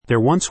There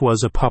once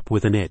was a pup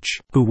with an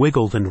itch, who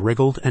wiggled and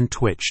wriggled and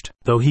twitched.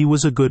 Though he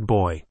was a good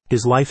boy,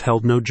 his life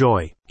held no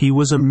joy. He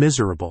was a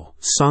miserable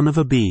son of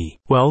a bee.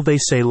 Well, they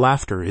say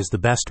laughter is the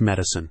best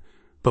medicine.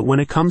 But when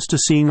it comes to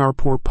seeing our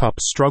poor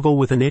pups struggle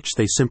with an itch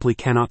they simply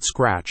cannot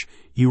scratch,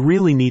 you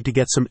really need to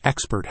get some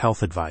expert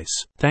health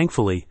advice.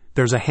 Thankfully,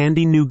 there's a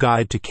handy new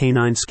guide to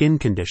canine skin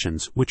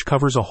conditions which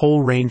covers a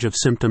whole range of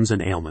symptoms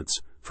and ailments,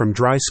 from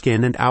dry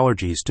skin and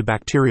allergies to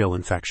bacterial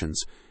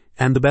infections.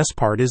 And the best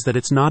part is that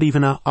it's not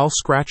even a "I'll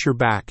scratch your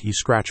back, you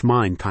scratch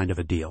mine" kind of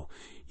a deal.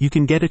 You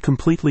can get it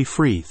completely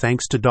free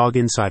thanks to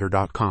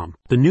DogInsider.com.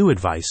 The new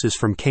advice is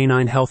from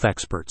canine health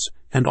experts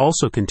and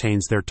also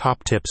contains their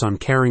top tips on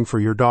caring for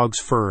your dog's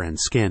fur and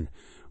skin.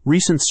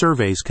 Recent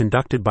surveys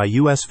conducted by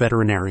U.S.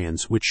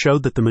 veterinarians which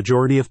showed that the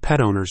majority of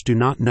pet owners do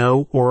not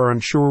know or are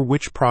unsure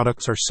which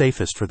products are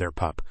safest for their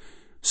pup.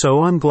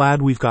 So I'm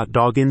glad we've got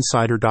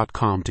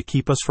DogInsider.com to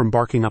keep us from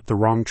barking up the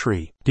wrong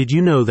tree. Did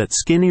you know that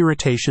skin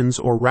irritations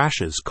or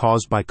rashes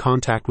caused by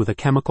contact with a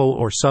chemical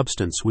or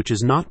substance which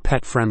is not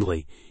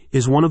pet-friendly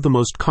is one of the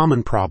most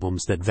common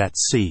problems that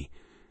vets see?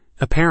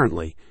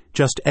 Apparently,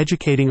 just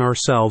educating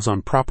ourselves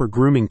on proper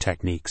grooming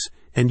techniques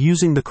and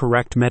using the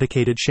correct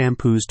medicated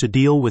shampoos to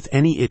deal with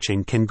any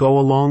itching can go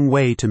a long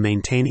way to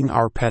maintaining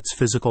our pet's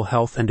physical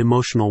health and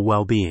emotional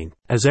well-being.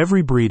 As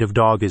every breed of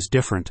dog is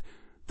different,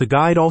 the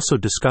guide also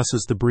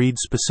discusses the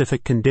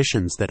breed-specific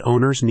conditions that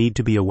owners need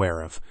to be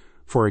aware of.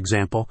 For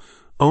example,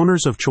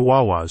 owners of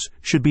Chihuahuas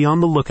should be on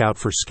the lookout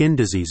for skin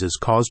diseases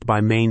caused by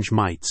mange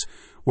mites,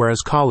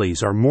 whereas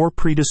collies are more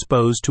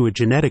predisposed to a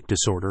genetic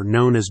disorder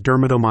known as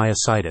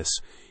dermatomyositis.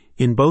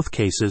 In both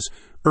cases,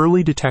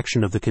 early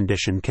detection of the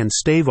condition can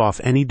stave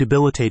off any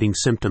debilitating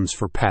symptoms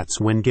for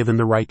pets when given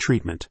the right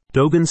treatment.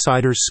 Dog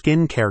Insider's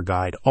Skin Care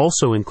Guide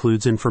also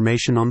includes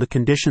information on the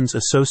conditions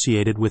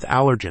associated with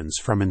allergens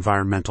from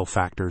environmental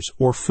factors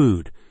or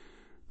food.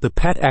 The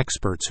pet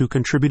experts who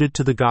contributed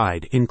to the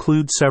guide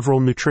include several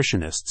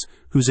nutritionists,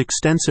 whose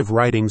extensive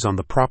writings on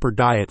the proper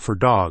diet for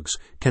dogs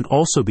can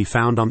also be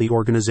found on the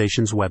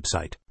organization's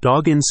website.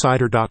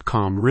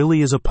 DogInsider.com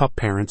really is a pup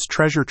parent's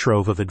treasure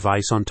trove of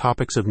advice on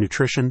topics of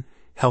nutrition,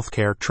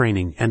 healthcare,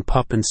 training, and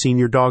pup and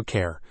senior dog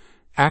care.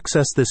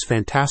 Access this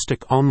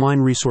fantastic online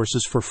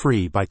resources for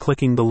free by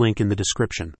clicking the link in the description.